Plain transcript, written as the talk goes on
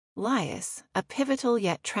Laius, a pivotal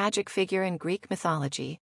yet tragic figure in Greek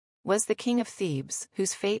mythology, was the king of Thebes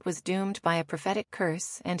whose fate was doomed by a prophetic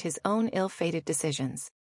curse and his own ill-fated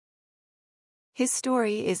decisions. His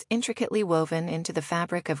story is intricately woven into the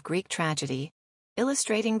fabric of Greek tragedy,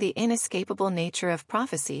 illustrating the inescapable nature of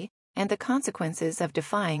prophecy and the consequences of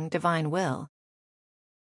defying divine will.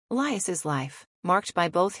 Laius's life, marked by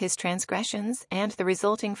both his transgressions and the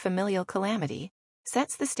resulting familial calamity,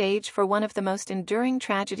 sets the stage for one of the most enduring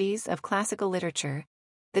tragedies of classical literature,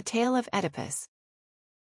 the tale of Oedipus.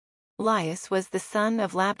 Laius was the son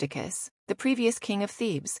of Labdacus, the previous king of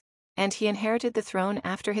Thebes, and he inherited the throne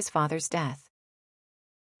after his father's death.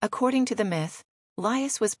 According to the myth,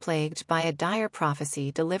 Laius was plagued by a dire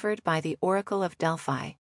prophecy delivered by the oracle of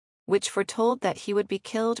Delphi, which foretold that he would be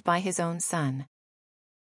killed by his own son.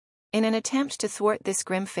 In an attempt to thwart this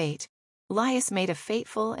grim fate, Laius made a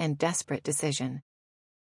fateful and desperate decision.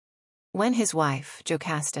 When his wife,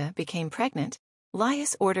 Jocasta, became pregnant,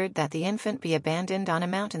 Laius ordered that the infant be abandoned on a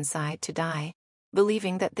mountainside to die,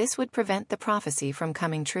 believing that this would prevent the prophecy from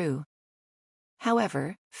coming true.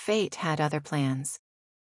 However, fate had other plans.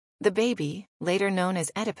 The baby, later known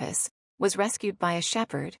as Oedipus, was rescued by a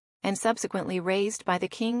shepherd and subsequently raised by the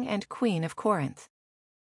king and queen of Corinth.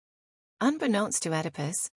 Unbeknownst to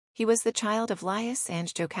Oedipus, he was the child of Laius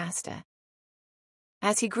and Jocasta.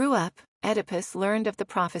 As he grew up, Oedipus learned of the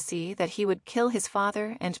prophecy that he would kill his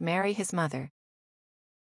father and marry his mother.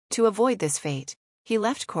 To avoid this fate, he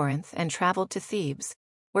left Corinth and traveled to Thebes,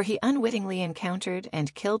 where he unwittingly encountered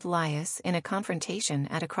and killed Laius in a confrontation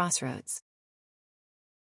at a crossroads.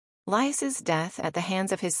 Laius's death at the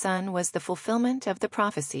hands of his son was the fulfillment of the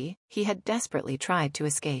prophecy he had desperately tried to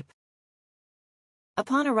escape.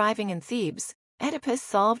 Upon arriving in Thebes, Oedipus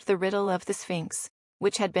solved the riddle of the Sphinx,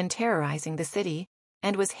 which had been terrorizing the city,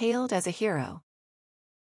 and was hailed as a hero.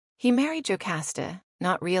 He married Jocasta,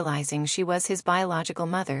 not realizing she was his biological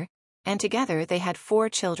mother, and together they had 4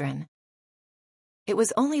 children. It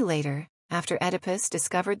was only later, after Oedipus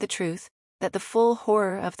discovered the truth, that the full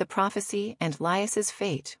horror of the prophecy and Laius's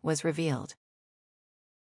fate was revealed.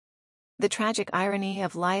 The tragic irony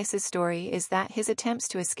of Laius's story is that his attempts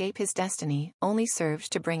to escape his destiny only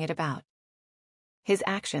served to bring it about. His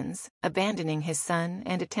actions, abandoning his son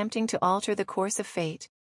and attempting to alter the course of fate,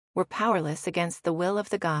 were powerless against the will of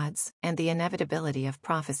the gods and the inevitability of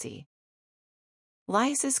prophecy.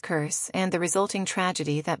 Laius's curse and the resulting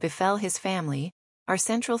tragedy that befell his family are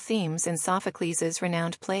central themes in Sophocles'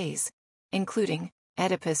 renowned plays, including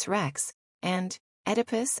Oedipus Rex and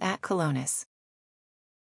Oedipus at Colonus.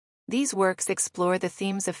 These works explore the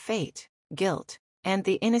themes of fate, guilt, and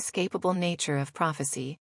the inescapable nature of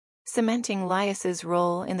prophecy, cementing Laius's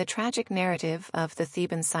role in the tragic narrative of the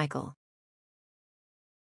Theban cycle.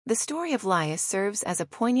 The story of Laius serves as a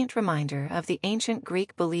poignant reminder of the ancient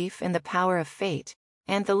Greek belief in the power of fate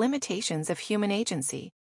and the limitations of human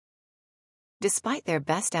agency. Despite their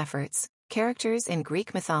best efforts, characters in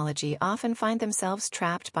Greek mythology often find themselves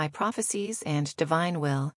trapped by prophecies and divine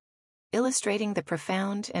will, illustrating the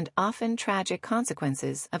profound and often tragic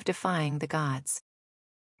consequences of defying the gods.